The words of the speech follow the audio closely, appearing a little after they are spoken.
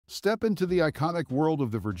Step into the iconic world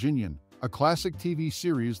of The Virginian, a classic TV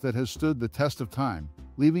series that has stood the test of time,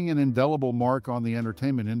 leaving an indelible mark on the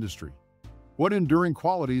entertainment industry. What enduring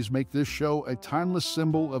qualities make this show a timeless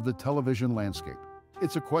symbol of the television landscape?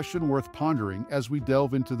 It's a question worth pondering as we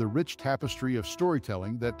delve into the rich tapestry of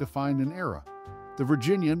storytelling that defined an era. The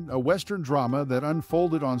Virginian, a Western drama that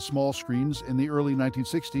unfolded on small screens in the early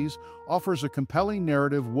 1960s, offers a compelling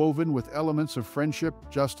narrative woven with elements of friendship,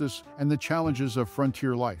 justice, and the challenges of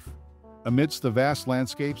frontier life. Amidst the vast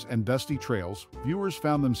landscapes and dusty trails, viewers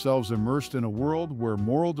found themselves immersed in a world where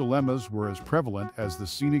moral dilemmas were as prevalent as the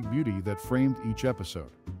scenic beauty that framed each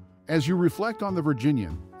episode. As you reflect on The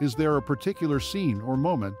Virginian, is there a particular scene or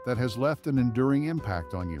moment that has left an enduring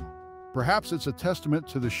impact on you? Perhaps it's a testament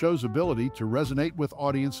to the show's ability to resonate with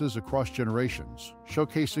audiences across generations,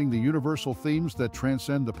 showcasing the universal themes that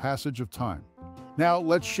transcend the passage of time. Now,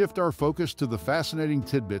 let's shift our focus to the fascinating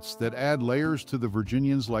tidbits that add layers to The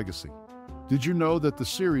Virginian's legacy. Did you know that the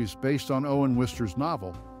series, based on Owen Wister's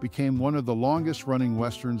novel, became one of the longest-running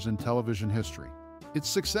westerns in television history? Its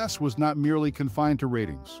success was not merely confined to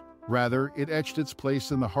ratings. Rather, it etched its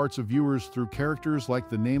place in the hearts of viewers through characters like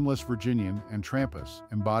the nameless Virginian and Trampas,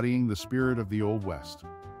 embodying the spirit of the Old West.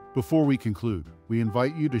 Before we conclude, we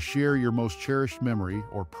invite you to share your most cherished memory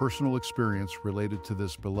or personal experience related to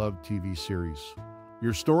this beloved TV series.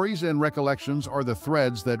 Your stories and recollections are the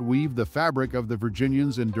threads that weave the fabric of the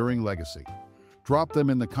Virginian's enduring legacy. Drop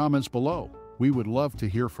them in the comments below. We would love to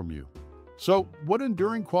hear from you. So, what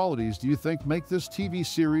enduring qualities do you think make this TV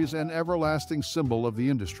series an everlasting symbol of the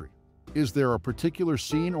industry? Is there a particular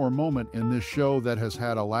scene or moment in this show that has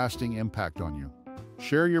had a lasting impact on you?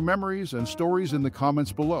 Share your memories and stories in the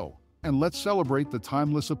comments below, and let's celebrate the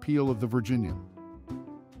timeless appeal of The Virginian.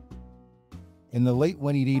 In the late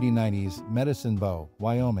 1890s, Medicine Bow,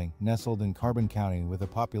 Wyoming, nestled in Carbon County with a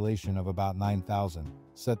population of about 9,000,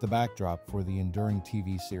 set the backdrop for the enduring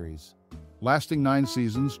TV series. Lasting 9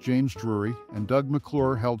 seasons, James Drury and Doug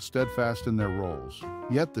McClure held steadfast in their roles.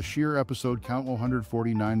 Yet the sheer episode count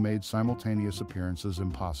 149 made simultaneous appearances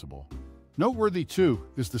impossible. Noteworthy, too,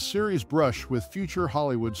 is the series' brush with future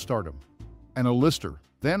Hollywood stardom. An A-lister,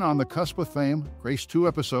 then on the cusp of fame, graced 2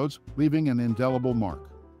 episodes, leaving an indelible mark.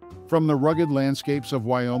 From the rugged landscapes of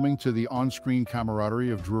Wyoming to the on-screen camaraderie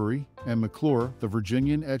of Drury and McClure, The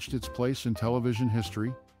Virginian etched its place in television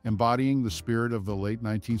history, embodying the spirit of the late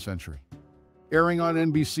 19th century. Airing on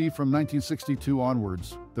NBC from 1962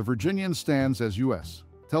 onwards, The Virginian stands as U.S.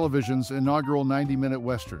 television's inaugural 90-minute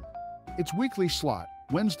Western. Its weekly slot,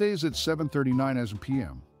 Wednesdays at 7:39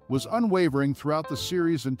 p.m., was unwavering throughout the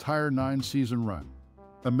series' entire 9-season run.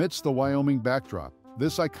 Amidst the Wyoming backdrop,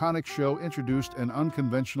 this iconic show introduced an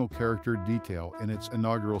unconventional character detail in its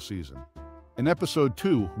inaugural season. In Episode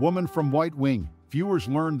 2, Woman from White Wing, viewers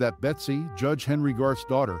learned that Betsy, Judge Henry Garth's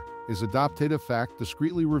daughter, is adopted, a fact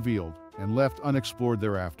discreetly revealed and left unexplored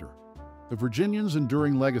thereafter. The Virginian's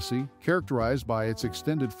enduring legacy, characterized by its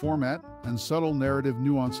extended format and subtle narrative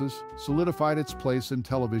nuances, solidified its place in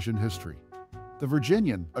television history. The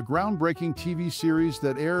Virginian, a groundbreaking TV series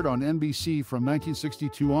that aired on NBC from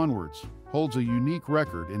 1962 onwards, holds a unique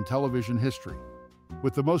record in television history.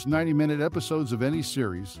 With the most 90-minute episodes of any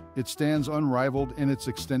series, it stands unrivaled in its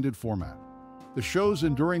extended format. The show's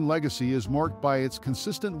enduring legacy is marked by its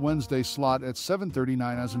consistent Wednesday slot at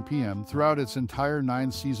 7:39 p.m. throughout its entire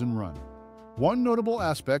 9-season run. One notable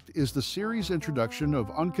aspect is the series' introduction of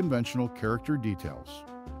unconventional character details.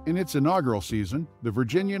 In its inaugural season, The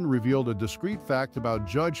Virginian revealed a discreet fact about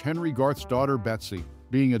Judge Henry Garth's daughter Betsy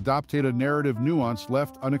being adopted, a narrative nuance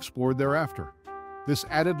left unexplored thereafter. This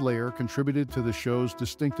added layer contributed to the show's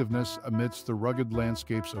distinctiveness amidst the rugged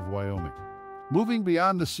landscapes of Wyoming. Moving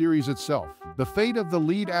beyond the series itself, the fate of the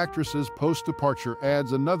lead actress's post-departure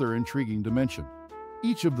adds another intriguing dimension.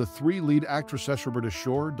 Each of the 3 lead actresses, Roberta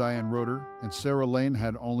Shore, Diane Roeder, and Sara Lane,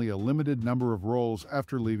 had only a limited number of roles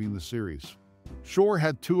after leaving the series. Shore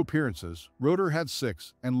had 2 appearances, Roeder had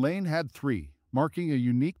 6, and Lane had 3, marking a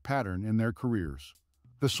unique pattern in their careers.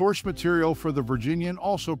 The source material for The Virginian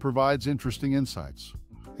also provides interesting insights.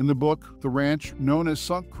 In the book, the ranch, known as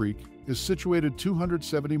Sunk Creek, is situated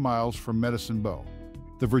 270 miles from Medicine Bow.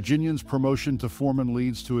 The Virginian's promotion to foreman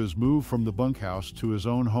leads to his move from the bunkhouse to his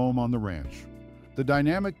own home on the ranch. The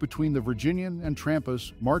dynamic between the Virginian and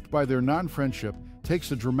Trampas, marked by their non-friendship,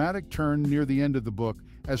 takes a dramatic turn near the end of the book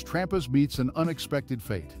as Trampas meets an unexpected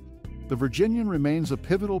fate. The Virginian remains a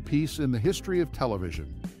pivotal piece in the history of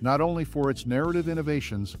television, not only for its narrative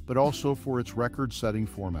innovations, but also for its record-setting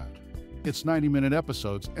format. Its 90-minute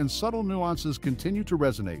episodes and subtle nuances continue to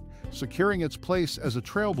resonate, securing its place as a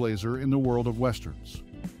trailblazer in the world of westerns.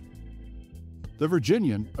 The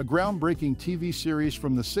Virginian, a groundbreaking TV series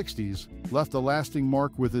from the 60s, left a lasting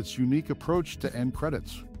mark with its unique approach to end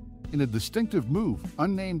credits. In a distinctive move,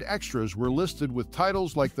 unnamed extras were listed with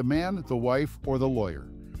titles like The Man, The Wife, or The Lawyer.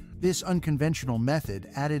 This unconventional method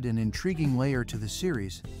added an intriguing layer to the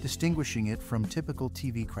series, distinguishing it from typical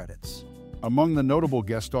TV credits. Among the notable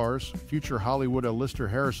guest stars, future Hollywood A-lister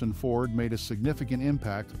Harrison Ford made a significant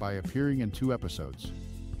impact by appearing in 2 episodes.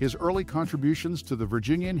 His early contributions to the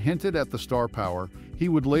Virginian hinted at the star power he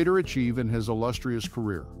would later achieve in his illustrious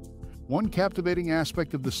career. One captivating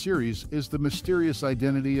aspect of the series is the mysterious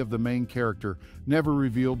identity of the main character, never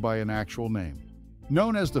revealed by an actual name.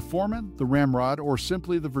 Known as the Foreman, the Ramrod, or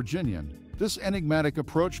simply the Virginian, this enigmatic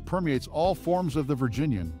approach permeates all forms of the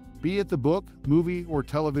Virginian, be it the book, movie, or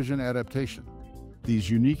television adaptation.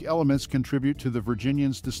 These unique elements contribute to the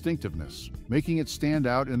Virginian's distinctiveness, making it stand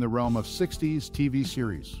out in the realm of 60s TV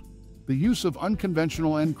series. The use of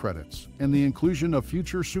unconventional end credits and the inclusion of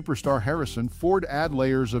future superstar Harrison Ford add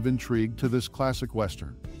layers of intrigue to this classic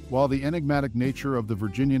Western, while the enigmatic nature of the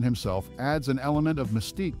Virginian himself adds an element of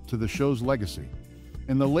mystique to the show's legacy.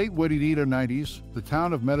 In the late 90s, the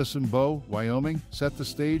town of Medicine Bow, Wyoming, set the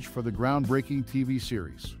stage for the groundbreaking TV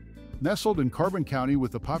series. Nestled in Carbon County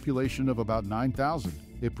with a population of about 9,000,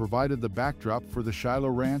 it provided the backdrop for the Shiloh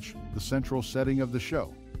Ranch, the central setting of the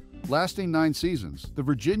show. Lasting 9 seasons, the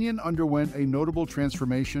Virginian underwent a notable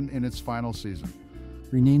transformation in its final season.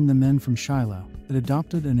 Renamed The Men from Shiloh, it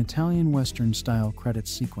adopted an Italian Western-style credits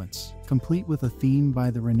sequence, complete with a theme by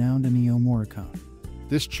the renowned Ennio Morricone.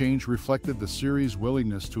 This change reflected the series'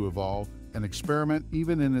 willingness to evolve and experiment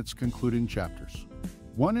even in its concluding chapters.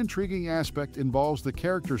 One intriguing aspect involves the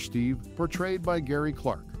character Steve, portrayed by Gary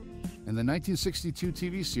Clarke. In the 1962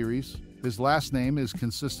 TV series, his last name is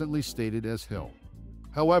consistently stated as Hill.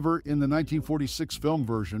 However, in the 1946 film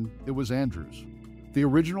version, it was Andrews. The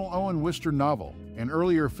original Owen Wister novel and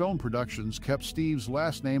earlier film productions kept Steve's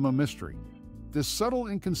last name a mystery. This subtle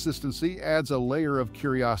inconsistency adds a layer of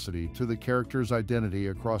curiosity to the character's identity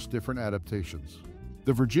across different adaptations.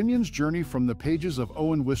 The Virginian's journey from the pages of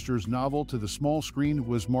Owen Wister's novel to the small screen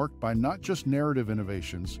was marked by not just narrative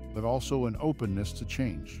innovations, but also an openness to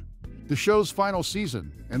change. The show's final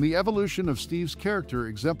season and the evolution of Steve's character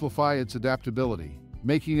exemplify its adaptability,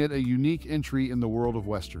 making it a unique entry in the world of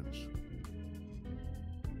Westerns.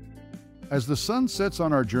 As the sun sets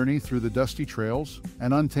on our journey through the dusty trails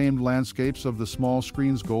and untamed landscapes of the small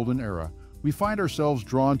screen's golden era, we find ourselves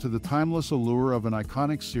drawn to the timeless allure of an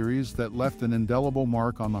iconic series that left an indelible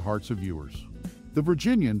mark on the hearts of viewers. The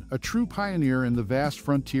Virginian, a true pioneer in the vast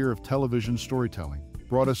frontier of television storytelling,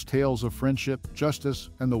 brought us tales of friendship, justice,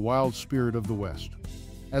 and the wild spirit of the West.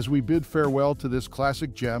 As we bid farewell to this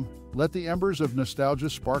classic gem, let the embers of nostalgia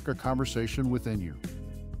spark a conversation within you.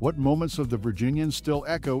 What moments of the Virginian still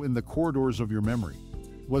echo in the corridors of your memory?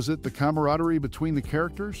 Was it the camaraderie between the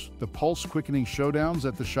characters, the pulse-quickening showdowns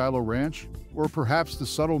at the Shiloh Ranch, or perhaps the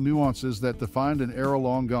subtle nuances that defined an era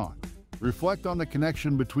long gone? Reflect on the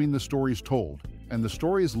connection between the stories told and the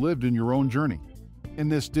stories lived in your own journey. In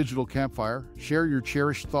this digital campfire, share your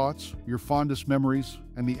cherished thoughts, your fondest memories,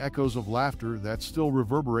 and the echoes of laughter that still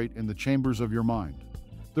reverberate in the chambers of your mind.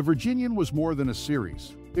 The Virginian was more than a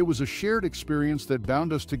series. It was a shared experience that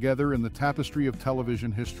bound us together in the tapestry of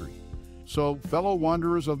television history. So, fellow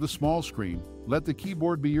wanderers of the small screen, let the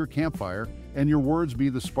keyboard be your campfire and your words be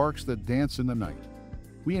the sparks that dance in the night.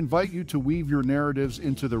 We invite you to weave your narratives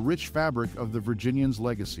into the rich fabric of the Virginian's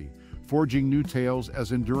legacy, forging new tales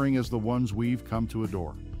as enduring as the ones we've come to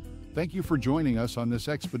adore. Thank you for joining us on this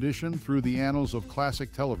expedition through the annals of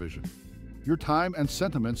classic television. Your time and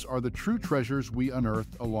sentiments are the true treasures we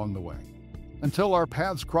unearthed along the way. Until our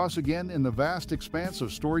paths cross again in the vast expanse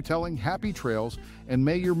of storytelling, happy trails, and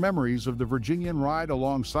may your memories of the Virginian ride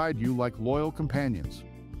alongside you like loyal companions.